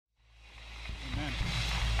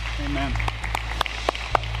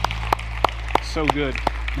so good.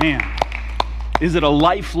 Man, is it a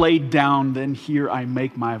life laid down, then here I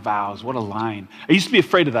make my vows. What a line. I used to be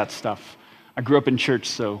afraid of that stuff. I grew up in church,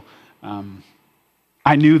 so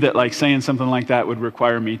I knew that like saying something like that would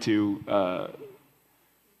require me to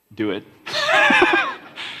do it.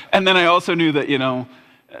 And then I also knew that,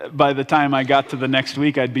 by the time I got to the next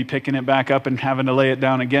week, I'd be picking it back up and having to lay it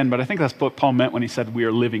down again. But I think that's what Paul meant when he said we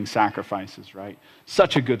are living sacrifices, right?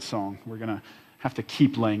 Such a good song. We're going to have to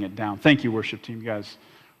keep laying it down. Thank you, worship team. You guys,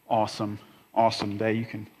 awesome day. You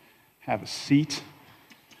can have a seat.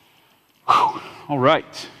 Whew. All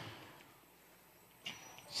right.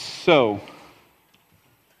 So,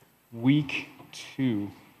 week 2.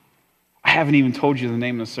 I haven't even told you the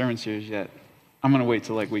name of the sermon series yet. I'm going to wait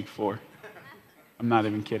till like week 4. I'm not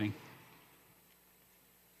even kidding.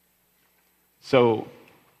 So,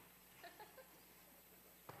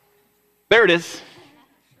 there it is.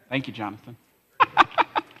 Thank you, Jonathan.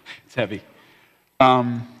 It's heavy.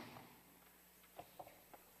 Thank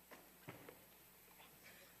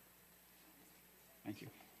you.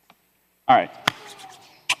 All right.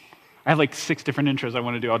 I have like 6 different intros I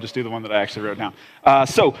want to do. I'll just do the one that I actually wrote down.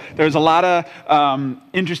 So there's a lot of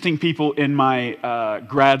interesting people in my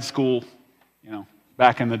grad school,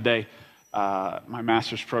 back in the day, my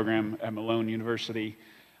master's program at Malone University.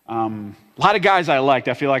 A lot of guys I liked.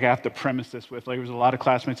 I feel like I have to premise this with. Like, there was a lot of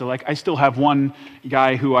classmates I like. I still have one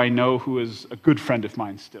guy who I know who is a good friend of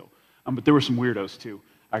mine still. But there were some weirdos too.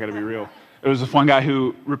 I got to be real. There was this one guy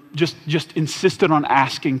who just insisted on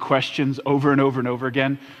asking questions over and over and over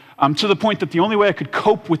again, to the point that the only way I could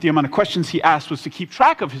cope with the amount of questions he asked was to keep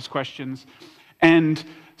track of his questions and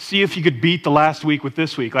see if he could beat the last week with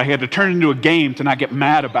this week. Like, I had to turn it into a game to not get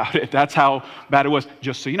mad about it. That's how bad it was.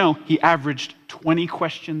 Just so you know, he averaged 20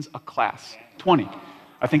 questions a class. 20.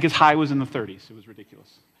 I think his high was in the 30s. It was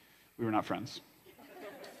ridiculous. We were not friends.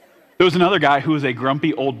 There was another guy who was a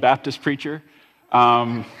grumpy old Baptist preacher.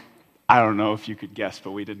 I don't know if you could guess, but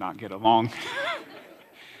we did not get along.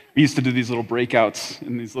 We used to do these little breakouts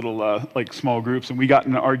in these little small groups, and we got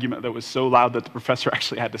in an argument that was so loud that the professor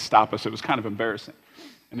actually had to stop us. It was kind of embarrassing.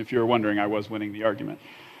 And if you were wondering, I was winning the argument.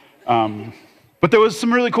 But there was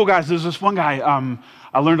some really cool guys. There's this one guy,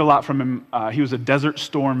 I learned a lot from him. He was a Desert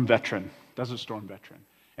Storm veteran.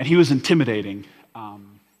 And he was intimidating.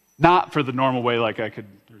 Not for the normal way, like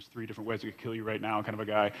there's 3 different ways I could kill you right now kind of a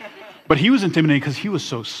guy. But he was intimidating because he was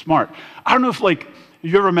so smart. I don't know if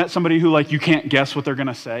you ever met somebody who you can't guess what they're going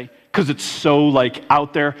to say because it's so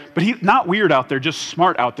out there. But he, not weird out there, just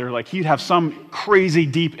smart out there. He'd have some crazy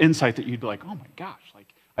deep insight that you'd be like, oh my gosh,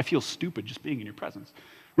 I feel stupid just being in your presence.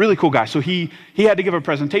 Really cool guy. So he had to give a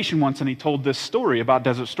presentation once, and he told this story about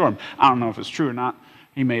Desert Storm. I don't know if it's true or not.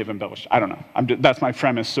 He may have embellished. I don't know. That's my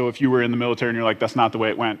premise. So if you were in the military and you're like, that's not the way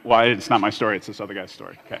it went, well, it's not my story. It's this other guy's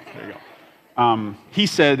story. Okay, there you go. He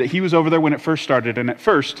said that he was over there when it first started, and at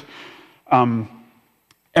first,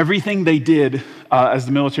 everything they did as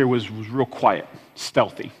the military was real quiet,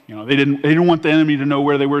 stealthy. They didn't want the enemy to know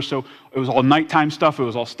where they were, so it was all nighttime stuff. It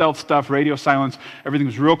was all stealth stuff, radio silence. Everything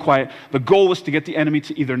was real quiet. The goal was to get the enemy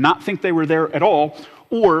to either not think they were there at all,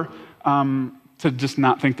 or to just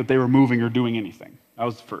not think that they were moving or doing anything. That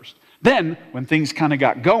was the first. Then, when things kind of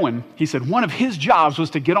got going, he said one of his jobs was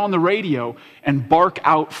to get on the radio and bark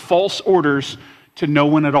out false orders to no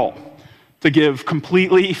one at all, to give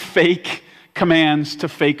completely fake commands to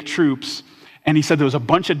fake troops. And he said there was a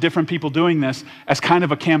bunch of different people doing this as kind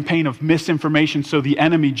of a campaign of misinformation, so the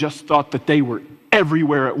enemy just thought that they were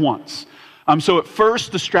everywhere at once. So at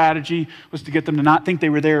first, the strategy was to get them to not think they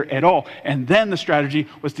were there at all. And then the strategy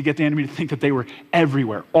was to get the enemy to think that they were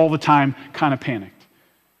everywhere, all the time, kind of panicked.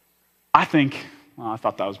 I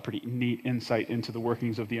thought that was pretty neat insight into the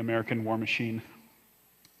workings of the American war machine.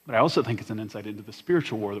 But I also think it's an insight into the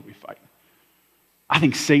spiritual war that we fight. I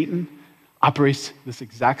think Satan operates this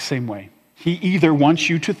exact same way. He either wants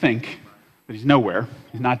you to think that he's nowhere,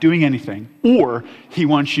 he's not doing anything, or he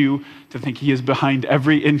wants you to think he is behind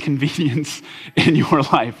every inconvenience in your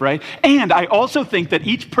life, right? And I also think that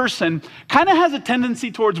each person kind of has a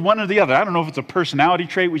tendency towards one or the other. I don't know if it's a personality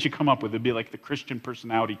trait we should come up with. It'd be like the Christian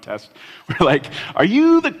personality test. We're are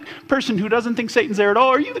you the person who doesn't think Satan's there at all?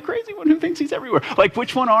 Or are you the crazy one who thinks he's everywhere?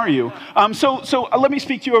 Which one are you? So let me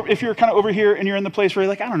speak to you if you're kind of over here and you're in the place where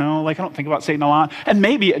you're I don't know, I don't think about Satan a lot. And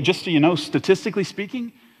maybe, just so you know, statistically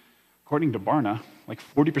speaking, according to Barna,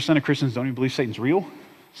 40% of Christians don't even believe Satan's real.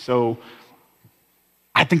 So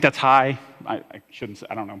I think that's high. I shouldn't say,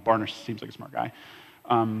 I don't know. Barna seems like a smart guy.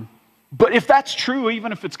 But if that's true,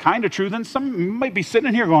 even if it's kind of true, then some might be sitting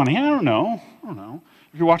in here going, I don't know.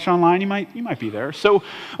 If you're watching online, you might be there. So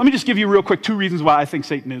let me just give you real quick 2 reasons why I think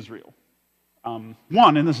Satan is real.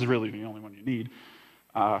 One, and this is really the only one you need,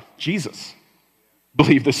 Jesus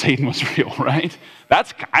believed that Satan was real, right?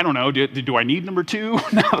 I don't know, do I need number two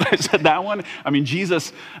now that I said that one? I mean,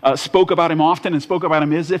 Jesus spoke about him often and spoke about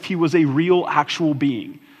him as if he was a real, actual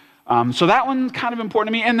being. So that one's kind of important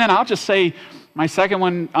to me. And then I'll just say my second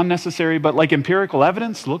one, unnecessary, but like empirical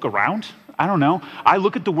evidence, look around. I don't know. I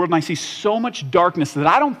look at the world and I see so much darkness that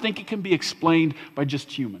I don't think it can be explained by just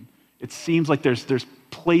human. It seems like there's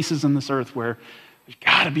places in this earth where there's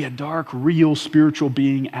got to be a dark, real spiritual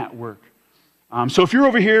being at work. So if you're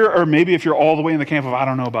over here, or maybe if you're all the way in the camp of, I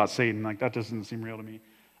don't know about Satan, like that doesn't seem real to me.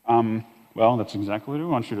 Well, that's exactly what I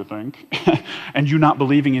want you to think. And you not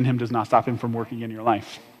believing in him does not stop him from working in your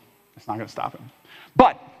life. It's not going to stop him.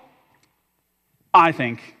 But I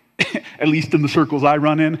think, at least in the circles I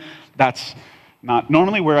run in, that's not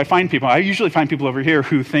normally where I find people. I usually find people over here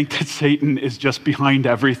who think that Satan is just behind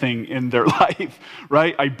everything in their life,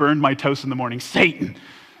 right? I burned my toast in the morning. Satan.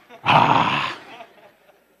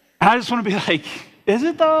 And I just want to be like, is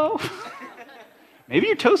it though? Maybe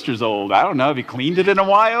your toaster's old. I don't know. Have you cleaned it in a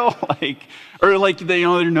while? Or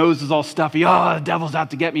their nose is all stuffy. Oh, the devil's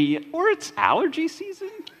out to get me. Or it's allergy season.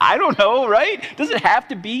 I don't know, right? Does it have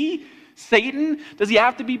to be Satan? Does he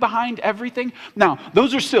have to be behind everything? Now,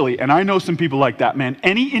 those are silly, and I know some people like that, man.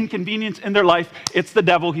 Any inconvenience in their life, it's the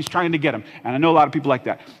devil. He's trying to get them. And I know a lot of people like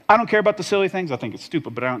that. I don't care about the silly things. I think it's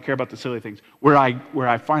stupid, but I don't care about the silly things. Where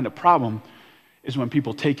I find a problem is when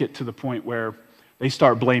people take it to the point where they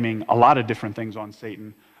start blaming a lot of different things on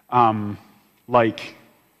Satan. Like,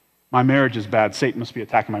 my marriage is bad. Satan must be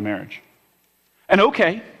attacking my marriage. And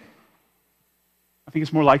okay, I think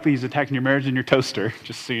it's more likely he's attacking your marriage than your toaster,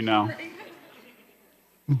 just so you know.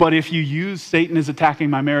 But if you use Satan as attacking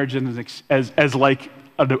my marriage as like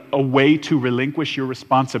a way to relinquish your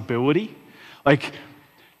responsibility, like,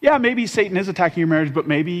 yeah, maybe Satan is attacking your marriage, but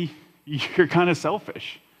maybe you're kind of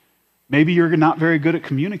selfish. Maybe you're not very good at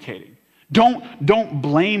communicating. Don't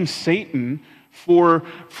blame Satan for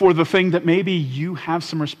the thing that maybe you have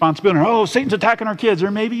some responsibility. Oh, Satan's attacking our kids.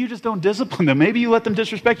 Or maybe you just don't discipline them. Maybe you let them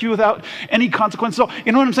disrespect you without any consequences. So,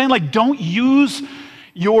 you know what I'm saying? Like, don't use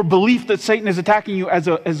your belief that Satan is attacking you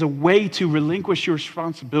as a way to relinquish your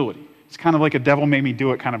responsibility. It's kind of like a devil made me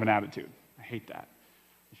do it kind of an attitude. I hate that.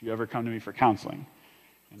 If you ever come to me for counseling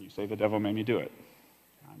and you say the devil made me do it,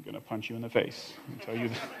 I'm going to punch you in the face and tell you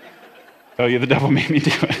the devil made me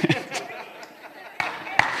do it.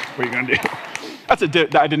 What are you going to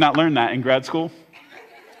do? I did not learn that in grad school.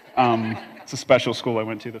 It's a special school I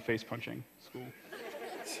went to, the face punching school.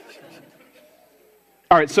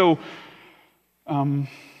 All right, so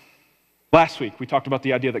last week we talked about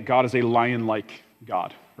the idea that God is a lion-like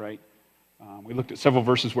God, right? We looked at several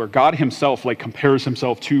verses where God himself compares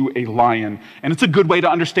himself to a lion. And it's a good way to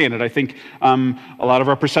understand it. I think a lot of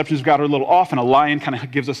our perceptions of God are a little off, and a lion kind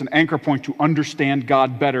of gives us an anchor point to understand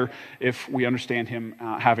God better if we understand him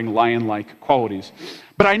having lion-like qualities.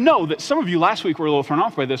 But I know that some of you last week were a little thrown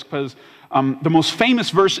off by this because the most famous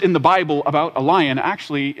verse in the Bible about a lion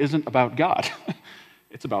actually isn't about God.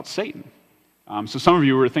 It's about Satan. So some of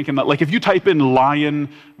you were thinking that, if you type in lion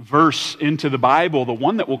verse into the Bible, the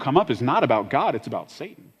one that will come up is not about God, it's about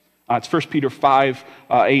Satan. It's 1 Peter 5,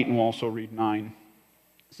 8, and we'll also read 9.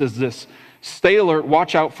 It says this, "Stay alert,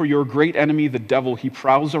 watch out for your great enemy, the devil. He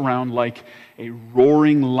prowls around like a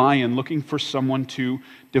roaring lion looking for someone to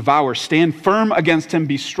devour. Stand firm against him,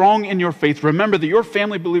 be strong in your faith. Remember that your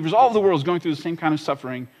family believers, all of the world is going through the same kind of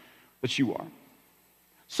suffering that you are."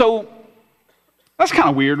 So that's kind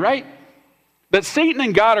of weird, right? That Satan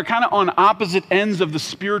and God are kind of on opposite ends of the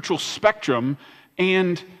spiritual spectrum,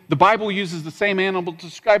 and the Bible uses the same animal to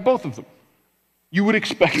describe both of them. You would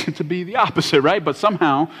expect it to be the opposite, right? But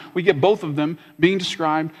somehow we get both of them being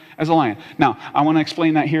described as a lion. Now, I want to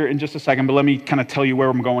explain that here in just a second, but let me kind of tell you where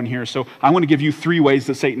I'm going here. So I want to give you 3 ways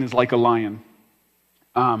that Satan is like a lion,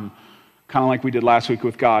 kind of like we did last week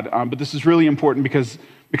with God. But this is really important because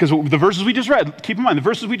the verses we just read, keep in mind, the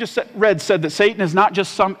verses we just read said that Satan is not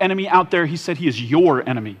just some enemy out there. He said he is your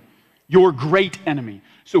enemy, your great enemy.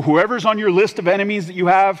 So whoever's on your list of enemies that you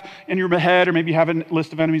have in your head, or maybe you have a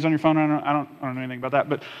list of enemies on your phone, I don't know anything about that,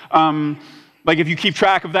 but if you keep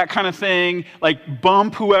track of that kind of thing,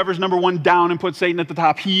 bump whoever's number 1 down and put Satan at the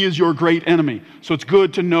top. He is your great enemy. So it's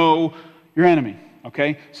good to know your enemy.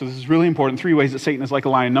 Okay, so this is really important. 3 ways that Satan is like a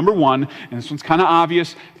lion. Number 1, and this one's kind of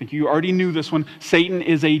obvious. I think you already knew this one. Satan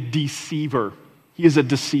is a deceiver. He is a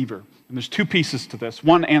deceiver. And there's 2 pieces to this.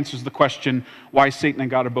 One answers the question why Satan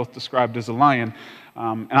and God are both described as a lion.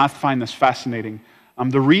 And I find this fascinating.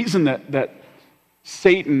 The reason that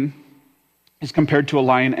Satan is compared to a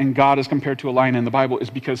lion and God is compared to a lion in the Bible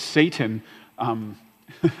is because Satan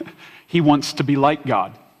He wants to be like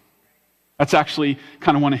God. That's actually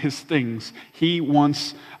kind of one of his things. He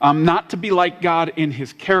wants not to be like God in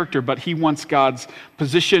his character, but he wants God's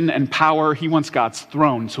position and power. He wants God's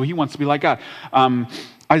throne, so he wants to be like God.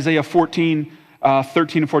 Isaiah 13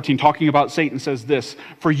 and 14, talking about Satan, says this,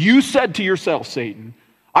 "For you said to yourself, Satan,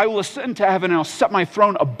 I will ascend to heaven and I'll set my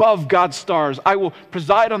throne above God's stars. I will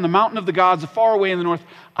preside on the mountain of the gods far away in the north.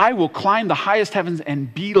 I will climb the highest heavens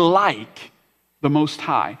and be like the Most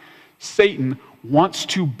High." Satan wants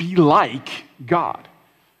to be like God.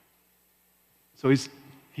 So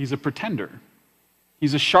he's a pretender.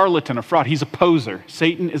 He's a charlatan, a fraud. He's a poser.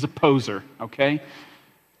 Satan is a poser, okay?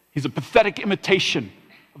 He's a pathetic imitation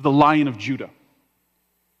of the Lion of Judah.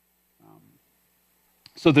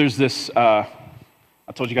 So there's this, I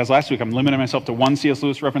told you guys last week, I'm limiting myself to one C.S.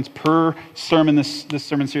 Lewis reference per sermon, this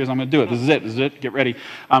sermon series. I'm going to do it. This is it. Get ready.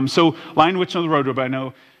 So Lion, Witch, and the Wardrobe, I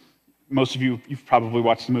know most of you've probably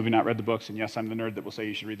watched the movie, not read the books, and yes, I'm the nerd that will say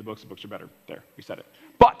you should read the books. The books are better. There, we said it.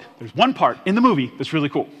 But there's one part in the movie that's really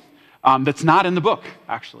cool, that's not in the book,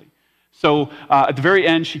 actually. So at the very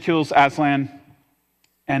end, she kills Aslan,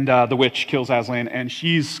 and the witch kills Aslan, and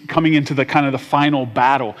she's coming into the kind of the final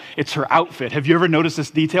battle. It's her outfit. Have you ever noticed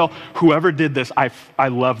this detail? Whoever did this, I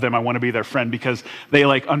love them. I want to be their friend because they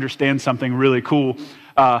understand something really cool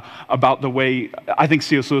about the way, I think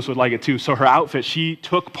C.S. Lewis would like it too. So her outfit, she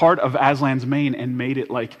took part of Aslan's mane and made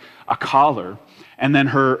it like a collar. And then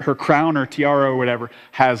her crown or tiara or whatever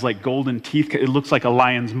has like golden teeth. It looks like a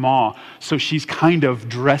lion's maw. So she's kind of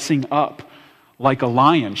dressing up like a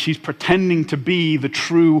lion. She's pretending to be the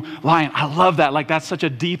true lion. I love that. Like, that's such a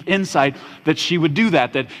deep insight that she would do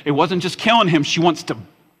that it wasn't just killing him. She wants to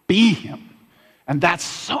be him. And that's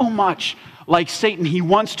so much like Satan. He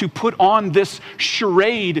wants to put on this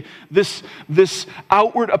charade, this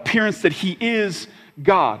outward appearance that he is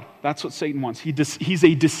God. That's what Satan wants. He's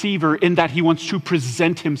a deceiver in that he wants to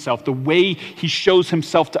present himself. The way he shows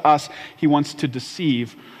himself to us, he wants to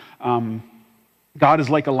deceive. God is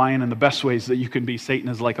like a lion in the best ways that you can be. Satan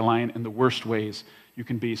is like a lion in the worst ways you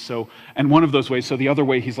can be. So, and one of those ways, so the other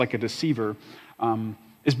way he's like a deceiver,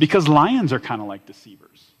 is because lions are kind of like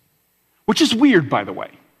deceivers. Which is weird, by the way.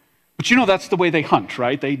 But that's the way they hunt,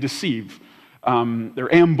 right? They deceive.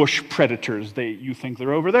 They're ambush predators. You think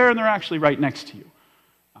they're over there, and they're actually right next to you.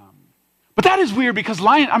 But that is weird because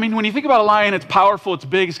when you think about a lion, it's powerful, it's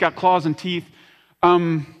big, it's got claws and teeth. I'll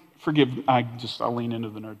lean into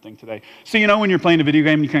the nerd thing today. So when you're playing a video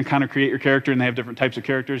game, you can kind of create your character, and they have different types of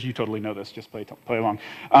characters. You totally know this, just play along.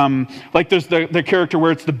 Like there's the character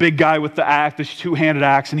where it's the big guy with the two-handed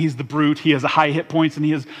axe, and he's the brute. He has high hit points, and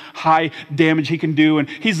he has high damage he can do, and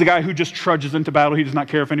he's the guy who just trudges into battle. He does not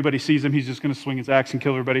care if anybody sees him. He's just going to swing his axe and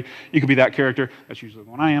kill everybody. You could be that character. That's usually the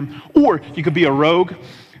one I am. Or you could be a rogue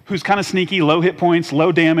who's kind of sneaky, low hit points,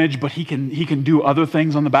 low damage, but he can do other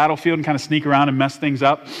things on the battlefield and kind of sneak around and mess things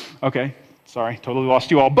up. Okay, sorry, totally lost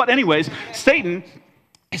you all. But anyways, Satan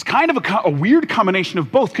is kind of a weird combination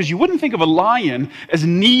of both, because you wouldn't think of a lion as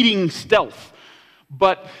needing stealth.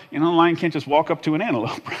 But, a lion can't just walk up to an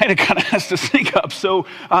antelope, right? It kind of has to sneak up. So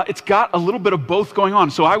it's got a little bit of both going on.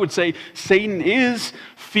 So I would say Satan is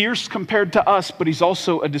fierce compared to us, but he's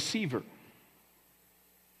also a deceiver.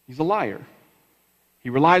 He's a liar. He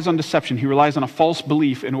relies on deception. He relies on a false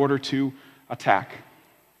belief in order to attack.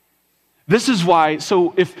 This is why,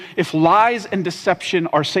 so if lies and deception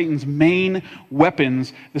are Satan's main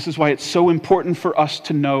weapons, this is why it's so important for us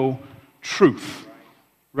to know truth,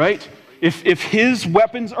 right? If his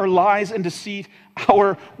weapons are lies and deceit,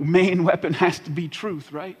 our main weapon has to be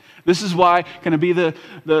truth, right? This is why, can I be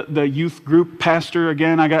the youth group pastor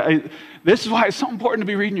again? This is why it's so important to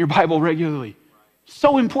be reading your Bible regularly.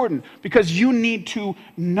 So important, because you need to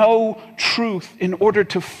know truth in order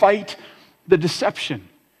to fight the deception.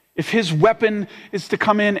 If his weapon is to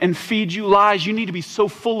come in and feed you lies, you need to be so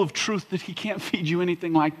full of truth that he can't feed you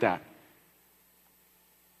anything like that.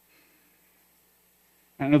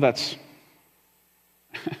 I know that's...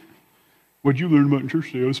 What'd you learn about in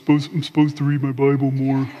church today? I'm supposed to read my Bible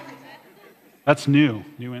more. That's new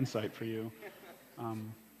insight for you.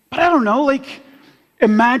 But I don't know,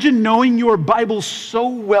 imagine knowing your Bible so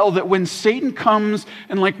well that when Satan comes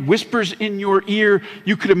and whispers in your ear,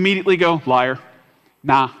 you could immediately go, liar,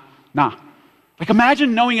 nah.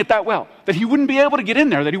 Imagine knowing it that well, that he wouldn't be able to get in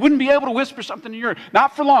there, that he wouldn't be able to whisper something in your ear,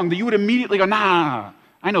 not for long, that you would immediately go, nah,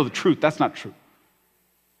 I know the truth, that's not true.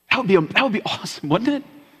 That would be awesome, wouldn't it?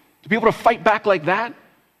 To be able to fight back like that.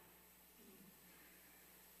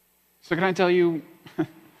 So can I tell you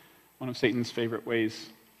one of Satan's favorite ways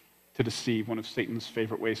to deceive, one of Satan's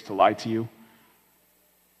favorite ways to lie to you?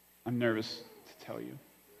 I'm nervous to tell you,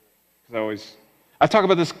 because I talk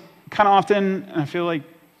about this kind of often, and I feel like,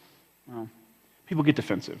 well, people get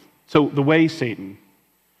defensive. So the way Satan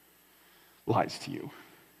lies to you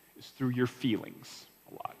is through your feelings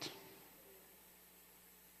a lot.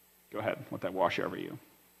 Go ahead, let that wash over you.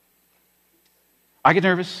 I get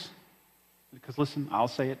nervous because, listen, I'll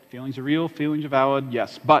say it. Feelings are real, feelings are valid,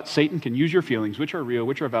 yes. But Satan can use your feelings, which are real,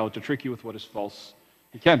 which are valid, to trick you with what is false.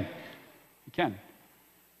 He can. He can.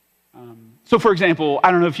 So, for example,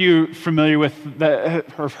 I don't know if you're familiar with that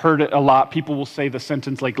or have heard it a lot. People will say the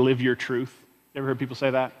sentence like, live your truth. You ever heard people say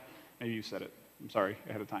that? Maybe you said it. I'm sorry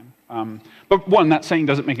ahead of time. But one, that saying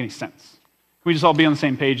doesn't make any sense. Can we just all be on the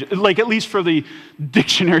same page? Like, at least for the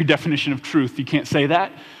dictionary definition of truth, you can't say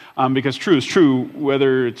that. Because true is true,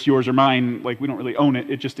 whether it's yours or mine. Like, we don't really own it.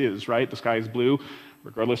 It just is, right? The sky is blue,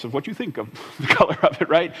 regardless of what you think of the color of it,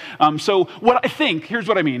 right? So what I think, here's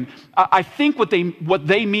what I mean. I think what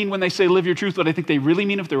they mean when they say live your truth, what I think they really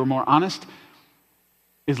mean, if they were more honest,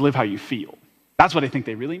 is live how you feel. That's what I think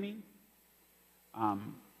they really mean.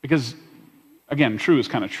 Because, again, true is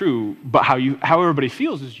kind of true, but how everybody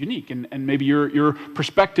feels is unique. And maybe your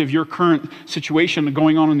perspective, your current situation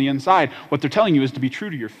going on the inside, what they're telling you is to be true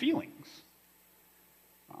to your feelings.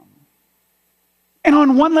 And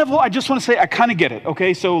on one level, I just want to say I kind of get it,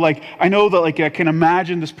 okay? So, like, I know that, like, I can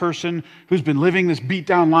imagine this person who's been living this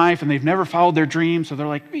beat-down life and they've never followed their dreams, so they're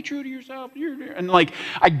like, be true to yourself. And, like,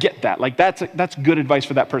 I get that. Like, that's good advice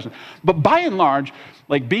for that person. But by and large,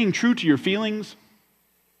 like, being true to your feelings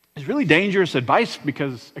is really dangerous advice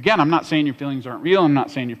because, again, I'm not saying your feelings aren't real. I'm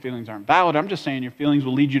not saying your feelings aren't valid. I'm just saying your feelings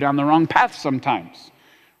will lead you down the wrong path sometimes,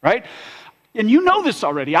 right? And you know this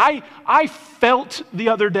already. I felt the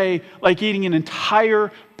other day like eating an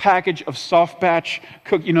entire package of soft batch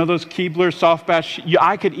cook. You know those Keebler soft batch?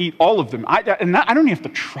 I could eat all of them. I don't even have to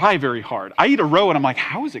try very hard. I eat a row and I'm like,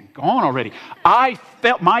 how is it gone already? I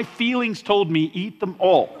felt my feelings told me eat them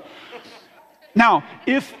all. Now,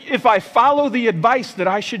 if I follow the advice that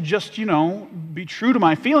I should just, be true to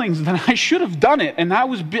my feelings, then I should have done it. And I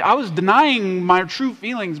was denying my true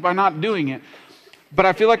feelings by not doing it. But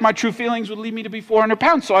I feel like my true feelings would lead me to be 400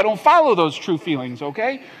 pounds, so I don't follow those true feelings,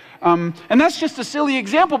 okay? And that's just a silly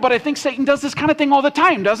example, but I think Satan does this kind of thing all the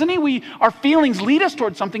time, doesn't he? Our feelings lead us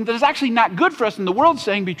towards something that is actually not good for us, and the world's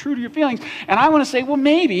saying, be true to your feelings. And I want to say, well,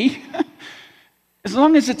 maybe, as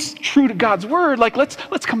long as it's true to God's word, like let's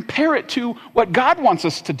compare it to what God wants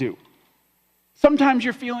us to do. Sometimes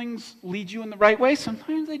your feelings lead you in the right way,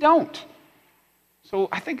 sometimes they don't. So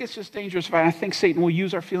I think it's just dangerous. I think Satan will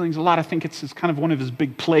use our feelings a lot. I think it's kind of one of his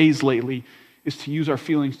big plays lately is to use our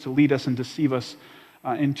feelings to lead us and deceive us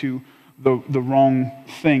into the wrong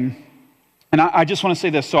thing. And I just want to say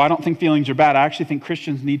this. So I don't think feelings are bad. I actually think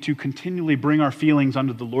Christians need to continually bring our feelings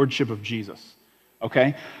under the lordship of Jesus.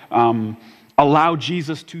 Okay? Allow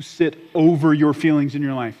Jesus to sit over your feelings in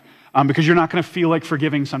your life. Because you're not going to feel like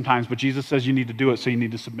forgiving sometimes, but Jesus says you need to do it, so you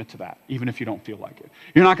need to submit to that, even if you don't feel like it.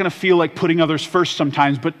 You're not going to feel like putting others first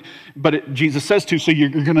sometimes, but Jesus says to, so you're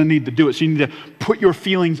going to need to do it. So you need to put your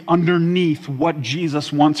feelings underneath what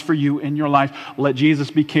Jesus wants for you in your life. Let Jesus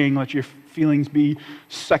be king. Let your feelings be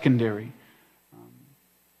secondary.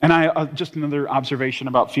 And just another observation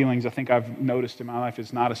about feelings I think I've noticed in my life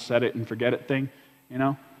is not a set it and forget it thing,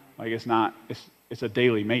 Like it's a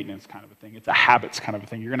daily maintenance kind of a thing. It's a habits kind of a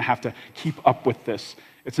thing. You're going to have to keep up with this.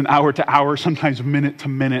 It's an hour to hour, sometimes minute to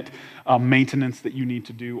minute maintenance that you need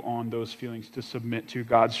to do on those feelings to submit to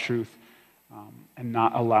God's truth and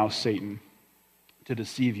not allow Satan to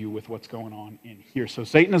deceive you with what's going on in here. So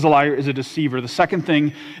Satan is a liar, is a deceiver. The second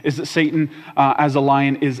thing is that Satan, as a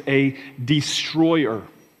lion, is a destroyer.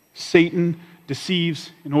 Satan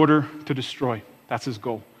deceives in order to destroy. That's his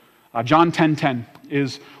goal. John 10:10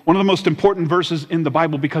 is one of the most important verses in the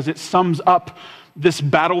Bible because it sums up this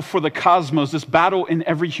battle for the cosmos, this battle in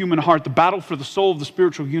every human heart, the battle for the soul of the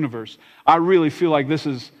spiritual universe. I really feel like this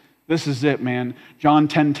is it, man. John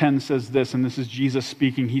 10:10 says this, and this is Jesus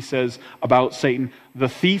speaking. He says about Satan, the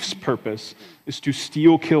thief's purpose is to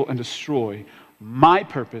steal, kill, and destroy. My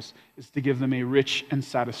purpose is to give them a rich and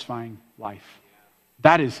satisfying life.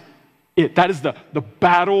 That is it. That is the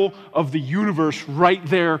battle of the universe right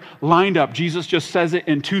there lined up. Jesus just says it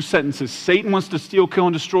in 2 sentences. Satan wants to steal, kill,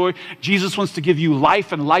 and destroy. Jesus wants to give you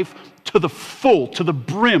life and life to the full, to the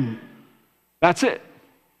brim. That's it.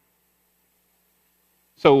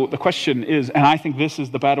 So the question is, and I think this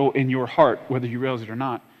is the battle in your heart, whether you realize it or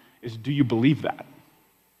not, is do you believe that?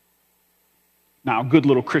 Now, good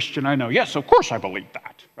little Christian, I know, yes, of course I believe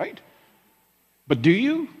that, right? But do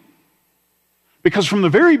you? Because from the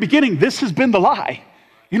very beginning, this has been the lie.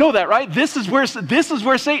 You know that, right? This is where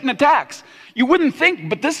Satan attacks. You wouldn't think,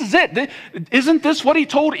 but this is it. Isn't this what he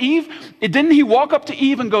told Eve? Didn't he walk up to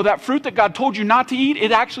Eve and go, that fruit that God told you not to eat,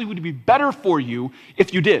 it actually would be better for you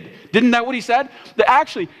if you did. Didn't that what he said? That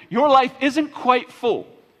actually, your life isn't quite full.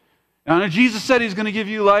 Now, Jesus said he's going to give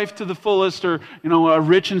you life to the fullest, or, a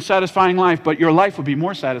rich and satisfying life, but your life would be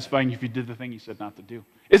more satisfying if you did the thing he said not to do.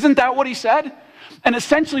 Isn't that what he said? And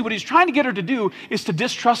essentially what he's trying to get her to do is to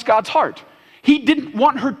distrust God's heart. He didn't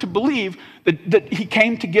want her to believe that he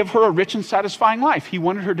came to give her a rich and satisfying life. He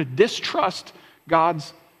wanted her to distrust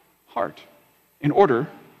God's heart in order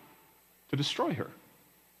to destroy her.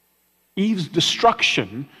 Eve's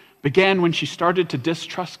destruction began when she started to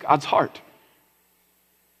distrust God's heart.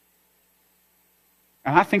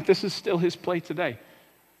 And I think this is still his play today.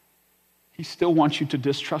 He still wants you to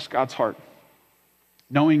distrust God's heart,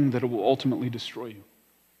 knowing that it will ultimately destroy you.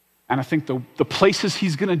 And I think the places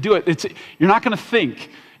he's going to do it, you're not going to think.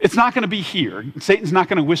 It's not going to be here. Satan's not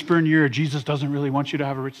going to whisper in your ear, Jesus doesn't really want you to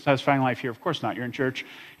have a rich, satisfying life here. Of course not. You're in church.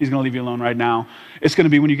 He's going to leave you alone right now. It's going to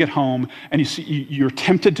be when you get home and you're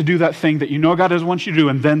tempted to do that thing that you know God doesn't want you to do,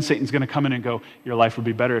 and then Satan's going to come in and go, your life would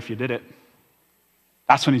be better if you did it.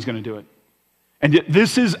 That's when he's going to do it. And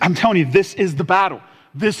I'm telling you, this is the battle.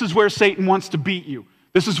 This is where Satan wants to beat you.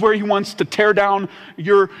 This is where he wants to tear down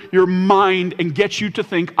your mind and get you to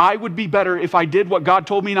think, I would be better if I did what God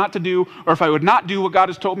told me not to do, or if I would not do what God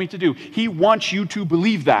has told me to do. He wants you to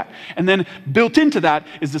believe that. And then built into that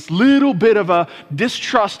is this little bit of a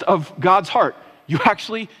distrust of God's heart. You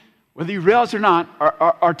actually, whether you realize it or not,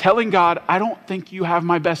 are telling God, I don't think you have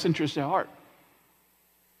my best interest at heart.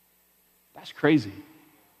 That's crazy.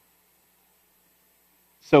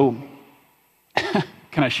 So,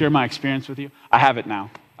 can I share my experience with you? I have it now.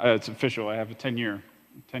 It's official. I have a 10-year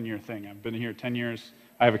thing. I've been here 10 years.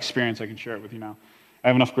 I have experience. I can share it with you now. I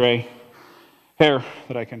have enough gray hair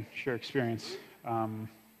that I can share experience.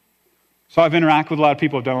 So I've interacted with a lot of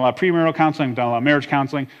people. I've done a lot of premarital counseling. I've done a lot of marriage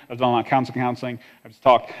counseling. I've done a lot of counseling. I've just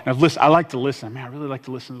talked. And I like to listen. Man, I really like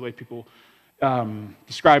to listen to the way people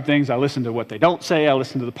describe things. I listen to what they don't say. I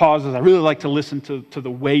listen to the pauses. I really like to listen to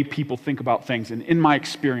the way people think about things. And in my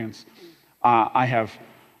experience, I have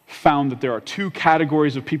found that there are two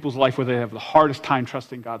categories of people's life where they have the hardest time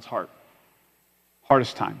trusting God's heart.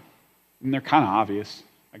 Hardest time. And they're kind of obvious.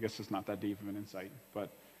 I guess it's not that deep of an insight. But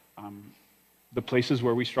the places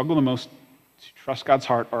where we struggle the most to trust God's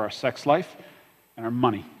heart are our sex life and our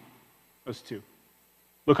money. Those two.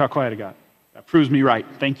 Look how quiet I got. That proves me right.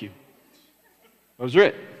 Thank you. Those are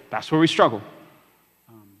it. That's where we struggle.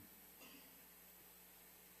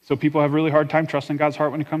 So people have a really hard time trusting God's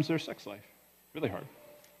heart when it comes to their sex life. Really hard.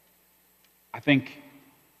 I think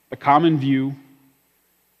the common view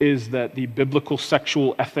is that the biblical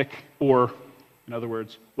sexual ethic, or in other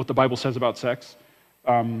words, what the Bible says about sex,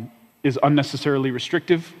 is unnecessarily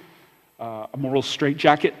restrictive, a moral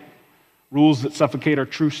straitjacket, rules that suffocate our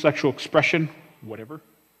true sexual expression, whatever.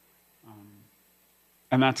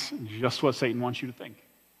 And that's just what Satan wants you to think.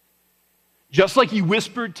 Just like he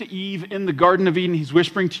whispered to Eve in the Garden of Eden, he's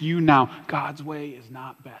whispering to you now, God's way is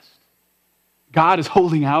not best. God is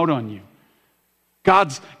holding out on you.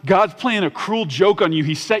 God's playing a cruel joke on you.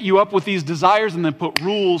 He set you up with these desires and then put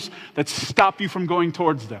rules that stop you from going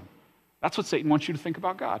towards them. That's what Satan wants you to think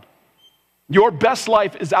about God. Your best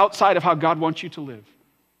life is outside of how God wants you to live.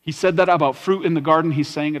 He said that about fruit in the garden. He's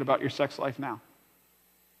saying it about your sex life now.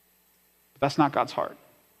 But that's not God's heart.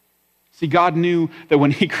 See, God knew that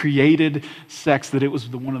when he created sex, that it was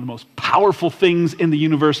one of the most powerful things in the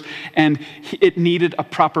universe, and it needed a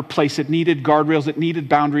proper place. It needed guardrails. It needed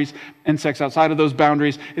boundaries, and sex outside of those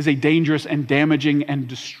boundaries is a dangerous and damaging and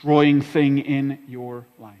destroying thing in your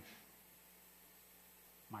life.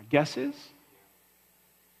 My guess is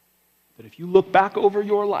that if you look back over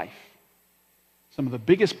your life, some of the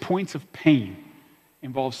biggest points of pain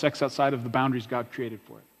involve sex outside of the boundaries God created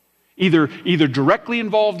for it. Either directly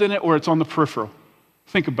involved in it or it's on the peripheral.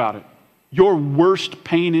 Think about it. Your worst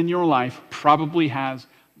pain in your life probably has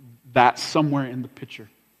that somewhere in the picture.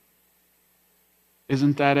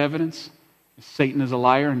 Isn't that evidence? Satan is a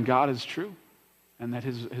liar and God is true, and that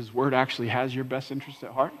his word actually has your best interest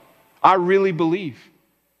at heart? I really believe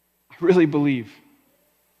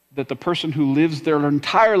that the person who lives their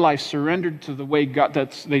entire life surrendered to the way God,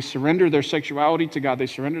 that they surrender their sexuality to God, they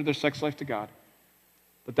surrender their sex life to God,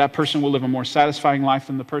 that person will live a more satisfying life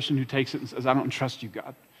than the person who takes it and says, I don't trust you,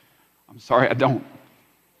 God. I'm sorry, I don't.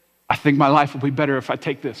 I think my life will be better if I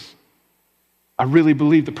take this. I really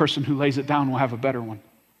believe the person who lays it down will have a better one.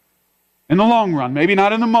 In the long run, maybe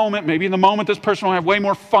not in the moment. Maybe in the moment this person will have way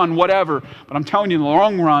more fun, whatever. But I'm telling you, in the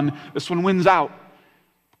long run, this one wins out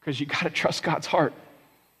because you got to trust God's heart.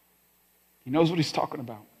 He knows what he's talking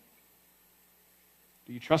about.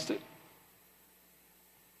 Do you trust it?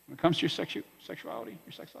 When it comes to your sexuality,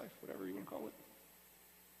 your sex life, whatever you want to call it.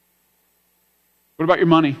 What about your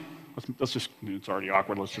money? Let's just, it's already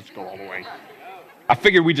awkward, let's just go all the way. I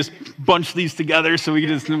figured we just bunch these together so we'll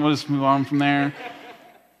just move on from there.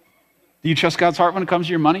 Do you trust God's heart when it comes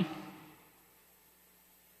to your money?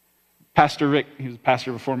 Pastor Rick, he was a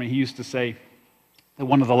pastor before me, he used to say that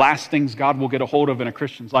one of the last things God will get a hold of in a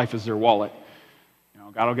Christian's life is their wallet. You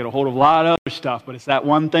know, God will get a hold of a lot of other stuff, but it's that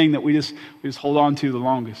one thing that we just hold on to the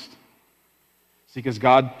longest. It's because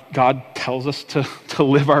God tells us to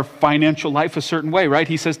live our financial life a certain way, right?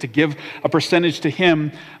 He says to give a percentage to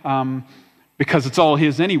Him because it's all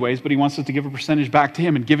His anyways, but He wants us to give a percentage back to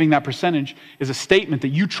Him, and giving that percentage is a statement that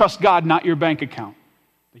you trust God, not your bank account.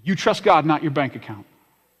 That you trust God, not your bank account.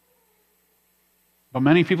 But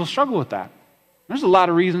many people struggle with that. There's a lot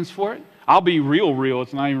of reasons for it. I'll be real.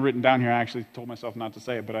 It's not even written down here. I actually told myself not to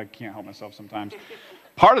say it, but I can't help myself sometimes.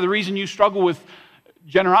 Part of the reason you struggle with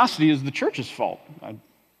generosity is the church's fault.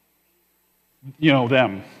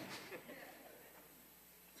 Them.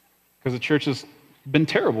 Because the church has been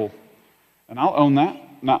terrible. And I'll own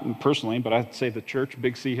that, not personally, but I'd say the church,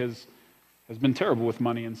 Big C, has been terrible with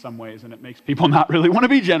money in some ways, and it makes people not really want to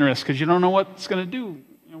be generous because you don't know what it's going to do.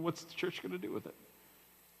 What's the church going to do with it?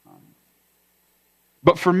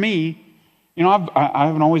 But for me, I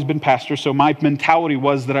haven't always been pastor, so my mentality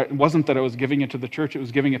was that it wasn't that I was giving it to the church, it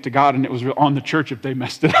was giving it to God, and it was on the church if they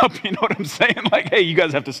messed it up. You know what I'm saying? Like, hey, you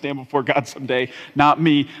guys have to stand before God someday, not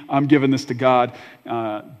me. I'm giving this to God.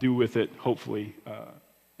 Do with it, hopefully,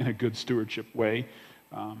 in a good stewardship way.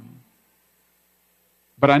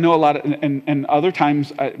 But I know a lot of, and other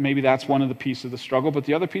times, maybe that's one of the pieces of the struggle, but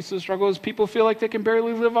the other piece of the struggle is people feel like they can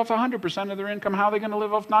barely live off 100% of their income. How are they going to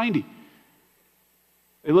live off 90%?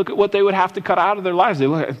 They look at what they would have to cut out of their lives. They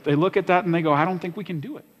look at that and they go, I don't think we can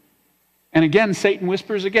do it. And again, Satan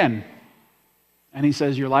whispers again. And he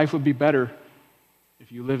says, your life would be better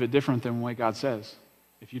if you live it different than the way God says.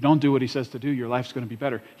 If you don't do what He says to do, your life's going to be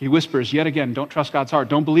better. He whispers yet again, don't trust God's heart.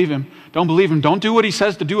 Don't believe Him. Don't believe Him. Don't do what He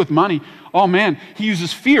says to do with money. Oh man, He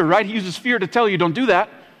uses fear, right? He uses fear to tell you, don't do that.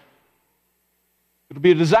 It'll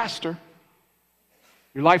be a disaster.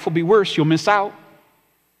 Your life will be worse. You'll miss out.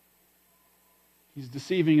 He's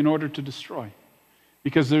deceiving in order to destroy.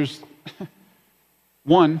 Because there's,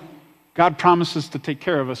 one, God promises to take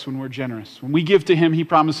care of us when we're generous. When we give to Him, He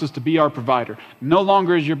promises to be our provider. No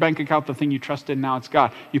longer is your bank account the thing you trust in, now it's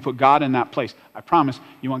God. You put God in that place. I promise,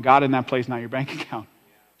 you want God in that place, not your bank account.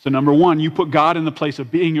 So number one, you put God in the place of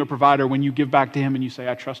being your provider when you give back to Him and you say,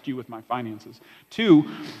 I trust you with my finances. Two,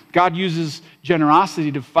 God uses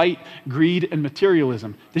generosity to fight greed and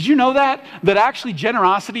materialism. Did you know that? That actually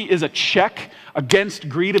generosity is a check against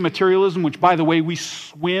greed and materialism, which, by the way, we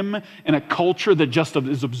swim in a culture that just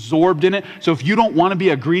is absorbed in it. So if you don't want to be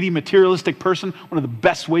a greedy, materialistic person, one of the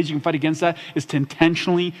best ways you can fight against that is to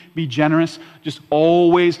intentionally be generous. Just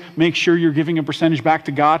always make sure you're giving a percentage back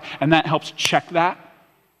to God, and that helps check that.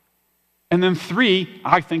 And then three,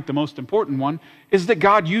 I think the most important one, is that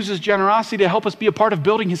God uses generosity to help us be a part of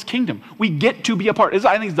building His kingdom. We get to be a part.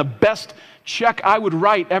 I think it's the best check I would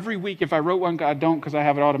write every week. If I wrote one, I don't because I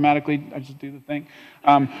have it automatically. I just do the thing.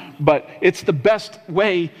 But it's the best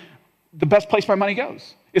way, the best place my money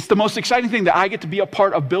goes. It's the most exciting thing that I get to be a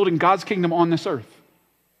part of building God's kingdom on this earth.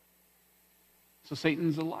 So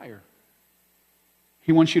Satan's a liar.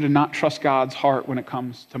 He wants you to not trust God's heart when it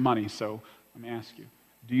comes to money. So let me ask you.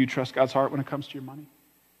 Do you trust God's heart when it comes to your money?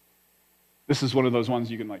 This is one of those ones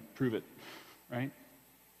you can prove it, right?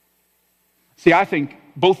 See, I think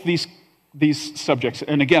both these subjects,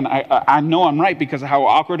 and again, I know I'm right because of how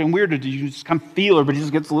awkward and weird it is. You just kind of feel everybody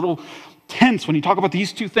just gets a little tense when you talk about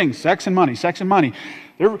these two things, sex and money.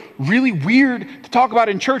 They're really weird to talk about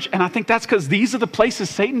in church, and I think that's because these are the places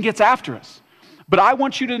Satan gets after us. But I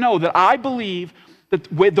want you to know that I believe that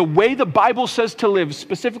the way the Bible says to live,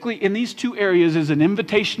 specifically in these two areas, is an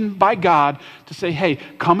invitation by God to say, hey,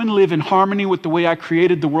 come and live in harmony with the way I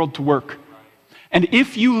created the world to work. And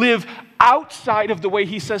if you live outside of the way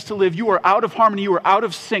He says to live, you are out of harmony, you are out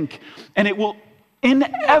of sync, and it will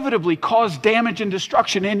inevitably cause damage and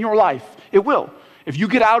destruction in your life. It will. If you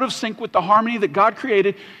get out of sync with the harmony that God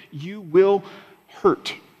created, you will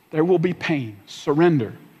hurt. There will be pain.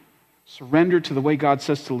 Surrender. Surrender to the way God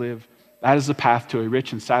says to live. That is the path to a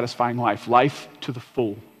rich and satisfying life. Life to the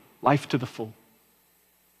full. Life to the full.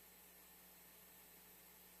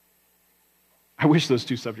 I wish those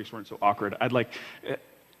two subjects weren't so awkward.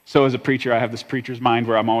 So as a preacher, I have this preacher's mind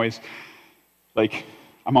where I'm always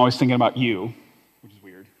thinking about you, which is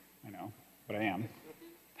weird, I know, but I am.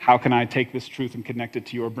 How can I take this truth and connect it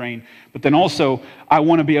to your brain? But then also, I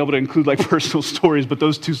want to be able to include like personal stories, but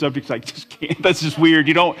those two subjects I just can't. That's just weird.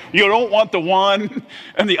 You don't want the one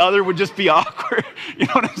and the other would just be awkward. You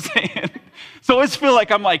know what I'm saying? So I just feel like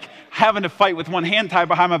I'm like having to fight with one hand tied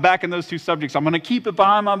behind my back in those two subjects. I'm going to keep it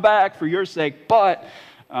behind my back for your sake, but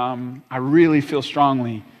I really feel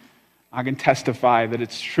strongly I can testify that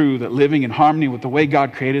it's true that living in harmony with the way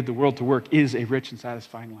God created the world to work is a rich and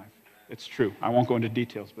satisfying life. It's true. I won't go into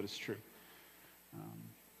details, but it's true.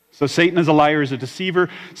 So Satan as a liar is a deceiver.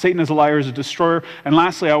 Satan as a liar is a destroyer. And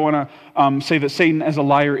lastly, I want to say that Satan as a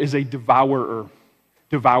liar is a devourer.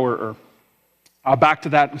 Devourer. Back to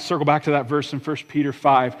that, circle back to that verse in 1 Peter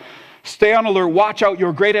 5. Stay on alert. Watch out.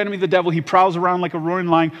 Your great enemy, the devil, he prowls around like a roaring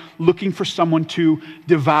lion looking for someone to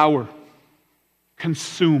devour,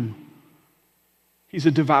 consume. He's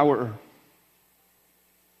a devourer.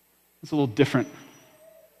 It's a little different.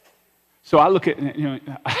 So I look at,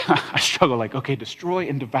 I struggle like, okay, destroy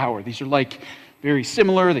and devour. These are like very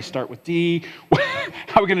similar. They start with D.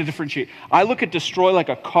 How are we going to differentiate? I look at destroy like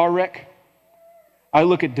a car wreck. I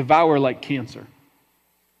look at devour like cancer.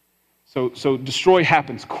 So destroy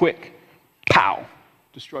happens quick. Pow.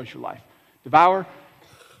 Destroys your life. Devour,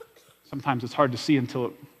 sometimes it's hard to see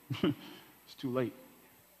until it's too late.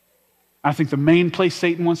 I think the main place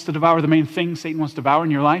Satan wants to devour, the main thing Satan wants to devour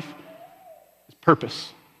in your life is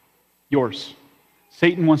purpose. Yours.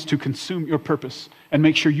 Satan wants to consume your purpose and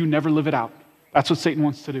make sure you never live it out. That's what Satan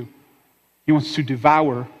wants to do. He wants to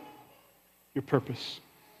devour your purpose.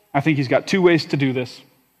 I think he's got two ways to do this.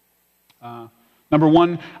 Number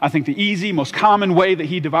one, I think the easy, most common way that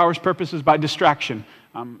he devours purpose is by distraction.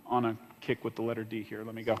 I'm on a kick with the letter D here.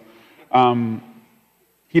 Let me go.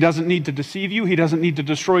 He doesn't need to deceive you. He doesn't need to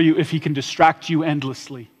destroy you if he can distract you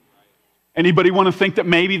endlessly. Anybody want to think that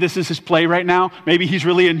maybe this is his play right now? Maybe he's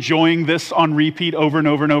really enjoying this on repeat over and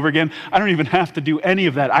over and over again. I don't even have to do any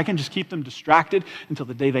of that. I can just keep them distracted until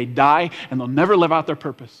the day they die, and they'll never live out their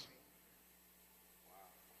purpose.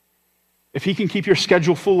 If he can keep your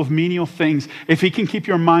schedule full of menial things, if he can keep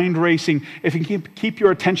your mind racing, if he can keep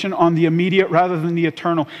your attention on the immediate rather than the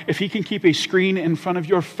eternal, if he can keep a screen in front of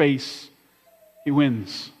your face, he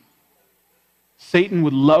wins. Satan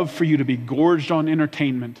would love for you to be gorged on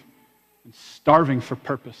entertainment and starving for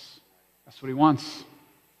purpose. That's what he wants.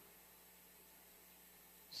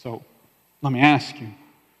 So, let me ask you,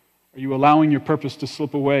 are you allowing your purpose to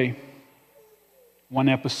slip away one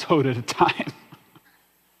episode at a time?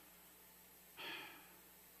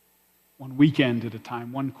 One weekend at a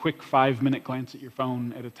time, one quick 5-minute glance at your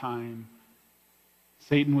phone at a time.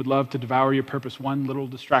 Satan would love to devour your purpose one little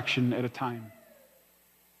distraction at a time.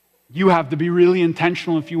 You have to be really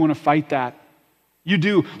intentional if you want to fight that. You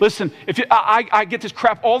do. Listen, I get this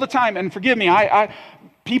crap all the time, and forgive me,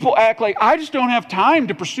 people act like, I just don't have time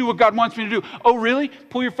to pursue what God wants me to do. Oh, really?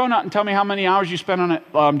 Pull your phone out and tell me how many hours you spent on it.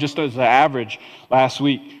 Just as an average, last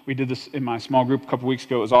week, we did this in my small group a couple weeks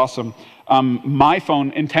ago. It was awesome. My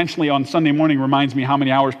phone intentionally on Sunday morning reminds me how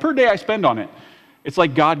many hours per day I spend on it. It's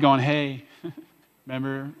like God going, hey,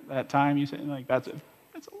 remember that time you said? Like, that's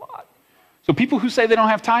a lot. So people who say they don't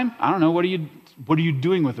have time, I don't know, what are you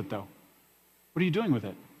doing with it, though? What are you doing with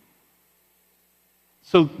it?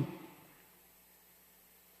 So,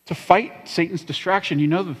 to fight Satan's distraction, you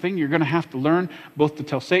know the thing you're going to have to learn, both to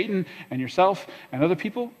tell Satan and yourself and other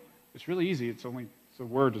people, it's really easy. The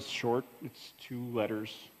word is short. It's 2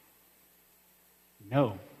 letters.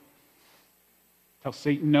 No. Tell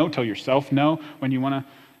Satan no. Tell yourself no when you want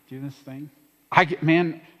to do this thing.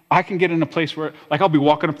 I can get in a place where, like, I'll be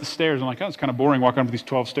walking up the stairs. I'm like, oh, it's kind of boring walking up these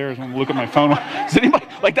 12 stairs. I'm going to look at my phone. Is anybody,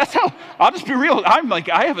 like, that's how, I'll just be real. I'm like,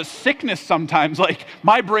 I have a sickness sometimes. Like,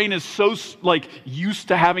 my brain is so, like, used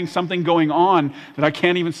to having something going on that I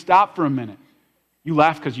can't even stop for a minute. You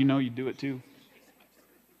laugh because you know you do it too.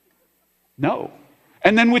 No.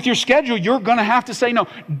 And then with your schedule, you're going to have to say no.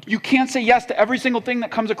 You can't say yes to every single thing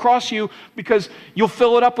that comes across you because you'll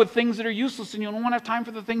fill it up with things that are useless and you don't want to have time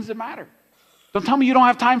for the things that matter. Don't tell me you don't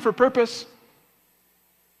have time for purpose.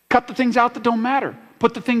 Cut the things out that don't matter.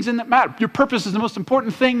 Put the things in that matter. Your purpose is the most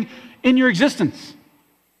important thing in your existence.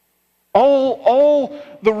 All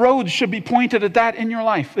the roads should be pointed at that in your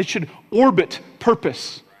life. They should orbit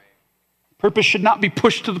purpose. Purpose should not be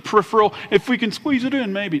pushed to the peripheral. If we can squeeze it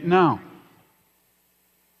in, maybe. No,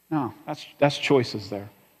 that's choices there.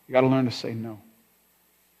 You got to learn to say no.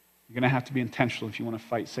 You're going to have to be intentional if you want to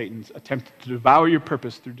fight Satan's attempt to devour your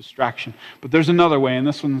purpose through distraction. But there's another way, and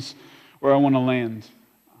this one's where I want to land.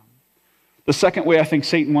 The second way I think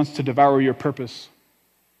Satan wants to devour your purpose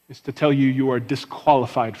is to tell you you are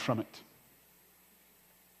disqualified from it.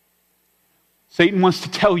 Satan wants to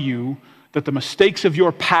tell you that the mistakes of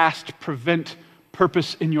your past prevent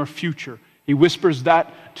purpose in your future. He whispers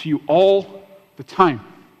that to you all the time.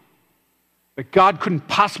 That God couldn't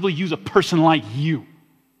possibly use a person like you.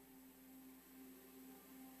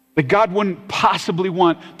 That God wouldn't possibly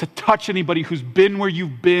want to touch anybody who's been where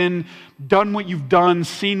you've been, done what you've done,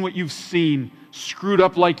 seen what you've seen, screwed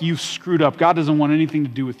up like you've screwed up. God doesn't want anything to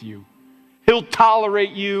do with you. He'll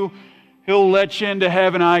tolerate you. He'll let you into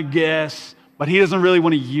heaven, I guess, but he doesn't really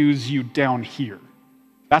want to use you down here.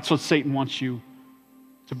 That's what Satan wants you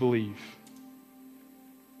to believe.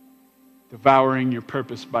 Devouring your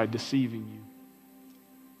purpose by deceiving you.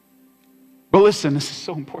 But listen, this is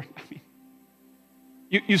so important. I mean,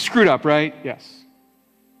 you screwed up, right? Yes.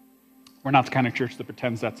 We're not the kind of church that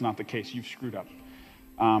pretends that's not the case. You've screwed up.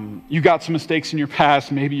 You got some mistakes in your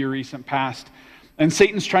past, maybe your recent past, and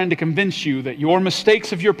Satan's trying to convince you that your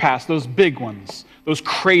mistakes of your past, those big ones, those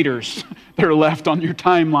craters that are left on your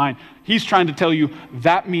timeline, he's trying to tell you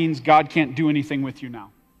that means God can't do anything with you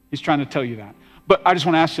now. He's trying to tell you that. But I just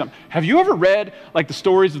want to ask you something. Have you ever read like the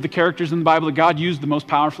stories of the characters in the Bible that God used the most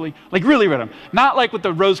powerfully? Like really read them. Not like with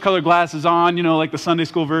the rose-colored glasses on, you know, like the Sunday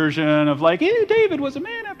school version of like, David was a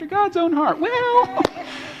man after God's own heart. Well,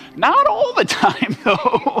 not all the time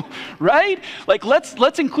though, right? Like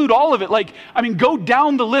let's include all of it. Like, I mean, go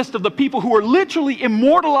down the list of the people who are literally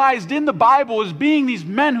immortalized in the Bible as being these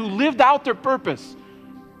men who lived out their purpose.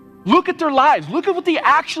 Look at their lives. Look at what they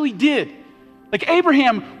actually did. Like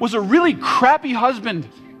Abraham was a really crappy husband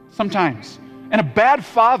sometimes and a bad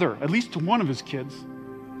father, at least to one of his kids.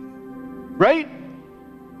 Right?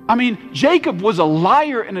 I mean, Jacob was a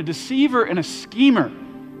liar and a deceiver and a schemer.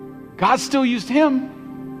 God still used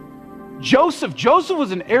him. Joseph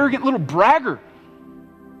was an arrogant little bragger.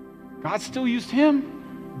 God still used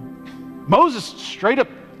him. Moses straight up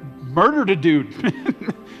murdered a dude.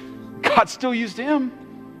 God still used him.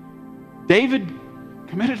 David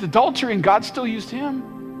committed adultery and God still used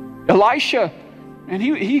him. Elisha, and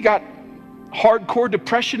he got hardcore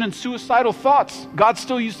depression and suicidal thoughts. God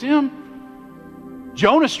still used him.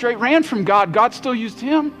 Jonah straight ran from God. God still used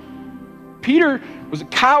him. Peter was a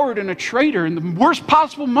coward and a traitor in the worst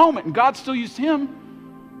possible moment, and God still used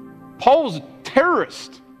him. Paul was a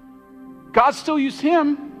terrorist. God still used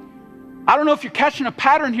him. I don't know if you're catching a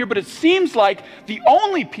pattern here, but it seems like the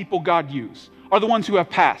only people God used are the ones who have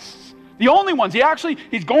pasts. The only ones.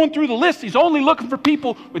 He's going through the list. He's only looking for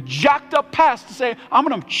people with jacked up pasts to say, I'm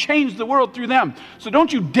going to change the world through them. So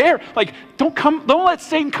don't you dare, don't let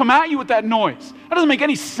Satan come at you with that noise. That doesn't make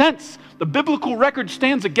any sense. The biblical record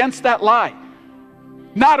stands against that lie.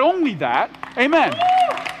 Not only that, amen.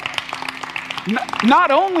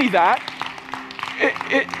 Not only that,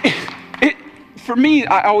 for me,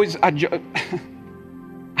 I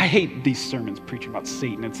hate these sermons preaching about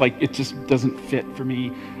Satan. It's like, it just doesn't fit for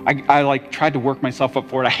me. I tried to work myself up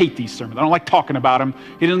for it. I hate these sermons. I don't like talking about him.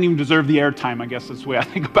 He doesn't even deserve the airtime, I guess that's the way I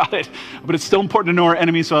think about it. But it's still important to know our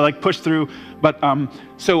enemies, so I push through. But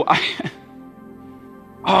it's so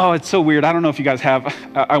weird. I don't know if you guys have,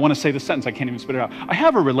 I want to say the sentence, I can't even spit it out. I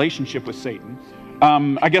have a relationship with Satan.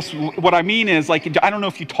 I guess what I mean is, I don't know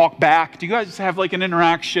if you talk back. Do you guys have an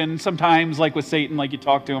interaction sometimes with Satan, you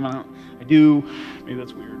talk to him? I do. Maybe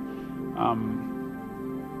that's weird.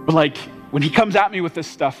 But when he comes at me with this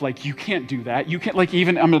stuff, you can't do that. You can't,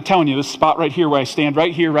 I'm telling you, this spot right here where I stand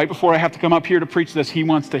right here, right before I have to come up here to preach this, he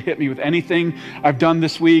wants to hit me with anything I've done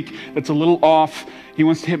this week that's a little off. He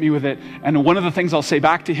wants to hit me with it. And one of the things I'll say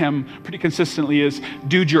back to him pretty consistently is,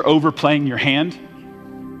 dude, you're overplaying your hand.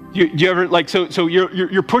 Do you ever, so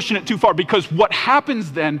you're pushing it too far, because what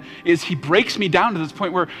happens then is he breaks me down to this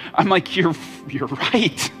point where I'm like, you're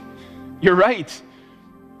right. You're right.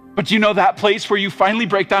 But you know that place where you finally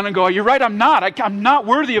break down and go, you're right, I'm not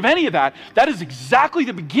worthy of any of that. That is exactly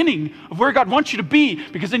the beginning of where God wants you to be,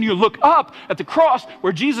 because then you look up at the cross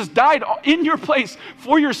where Jesus died in your place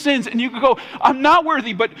for your sins, and you can go, I'm not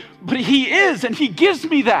worthy, but he is, and he gives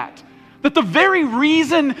me that. That the very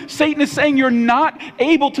reason Satan is saying you're not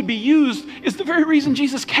able to be used is the very reason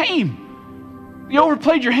Jesus came. You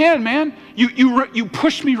overplayed your hand, man. You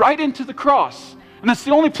pushed me right into the cross. And that's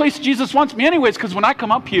the only place Jesus wants me anyways, because when I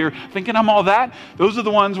come up here thinking I'm all that, those are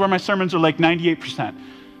the ones where my sermons are 98%.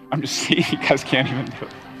 I'm just seeing, you guys can't even do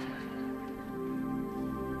it.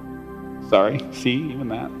 Sorry, see, even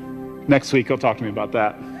that. Next week he'll talk to me about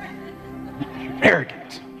that. You're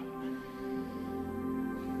arrogant.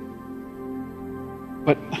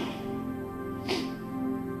 But,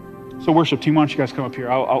 so worship team, why don't you guys come up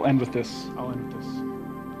here? I'll end with this.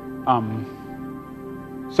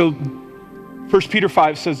 So 1 Peter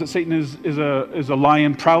 5 says that Satan is a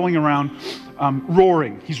lion prowling around,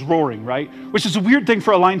 roaring. He's roaring, right? Which is a weird thing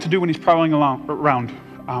for a lion to do when he's prowling around.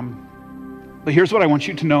 But here's what I want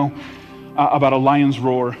you to know about a lion's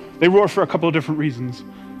roar. They roar for a couple of different reasons.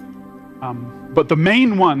 But the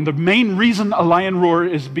main reason a lion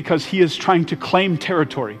roars is because he is trying to claim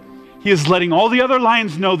territory. He is letting all the other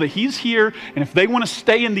lions know that he's here, and if they want to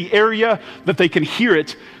stay in the area that they can hear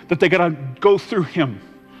it, that they got to go through him.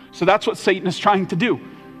 So that's what Satan is trying to do.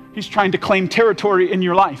 He's trying to claim territory in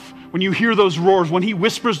your life. When you hear those roars, when he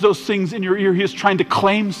whispers those things in your ear, he is trying to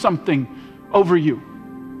claim something over you.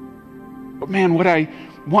 But man, what I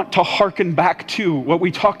want to hearken back to, what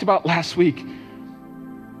we talked about last week,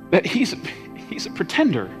 that he's a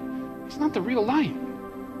pretender. He's not the real lion.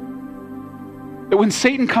 That when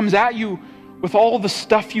Satan comes at you with all the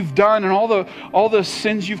stuff you've done and all the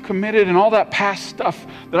sins you've committed and all that past stuff,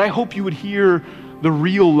 that I hope you would hear the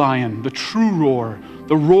real lion, the true roar,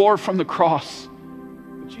 the roar from the cross.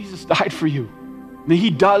 That Jesus died for you. And that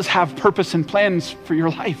he does have purpose and plans for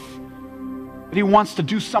your life. That he wants to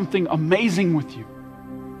do something amazing with you.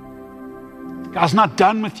 God's not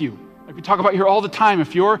done with you. Like we talk about here all the time,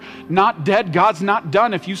 if you're not dead, God's not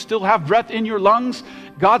done. If you still have breath in your lungs,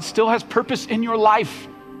 God still has purpose in your life.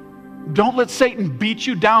 Don't let Satan beat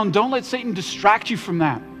you down. Don't let Satan distract you from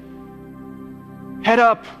that. Head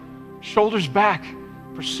up, shoulders back.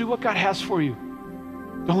 Pursue what God has for you.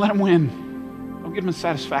 Don't let him win. Don't give him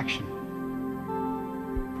satisfaction.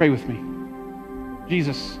 Pray with me.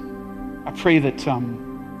 Jesus, I pray that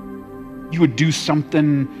you would do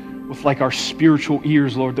something with like our spiritual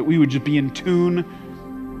ears, Lord, that we would just be in tune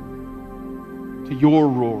to your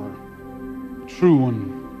roar, the true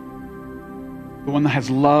one, the one that has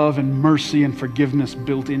love and mercy and forgiveness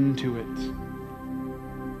built into it.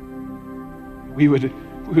 We would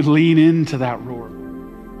lean into that roar.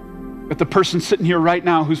 That the person sitting here right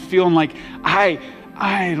now who's feeling like, I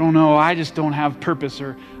don't know, I just don't have purpose,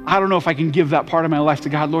 or I don't know if I can give that part of my life to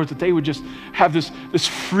God, Lord, that they would just have this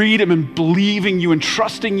freedom in believing you and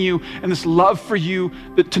trusting you and this love for you,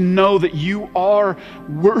 that to know that you are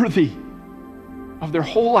worthy of their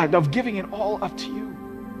whole life, of giving it all up to you.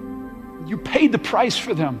 You paid the price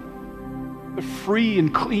for them. They're free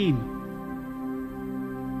and clean.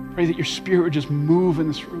 Pray that your Spirit would just move in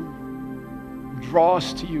this room and draw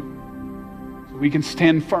us to you so we can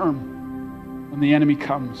stand firm when the enemy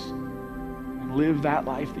comes. Live that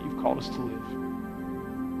life that you've called us to live.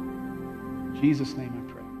 In Jesus' name I pray.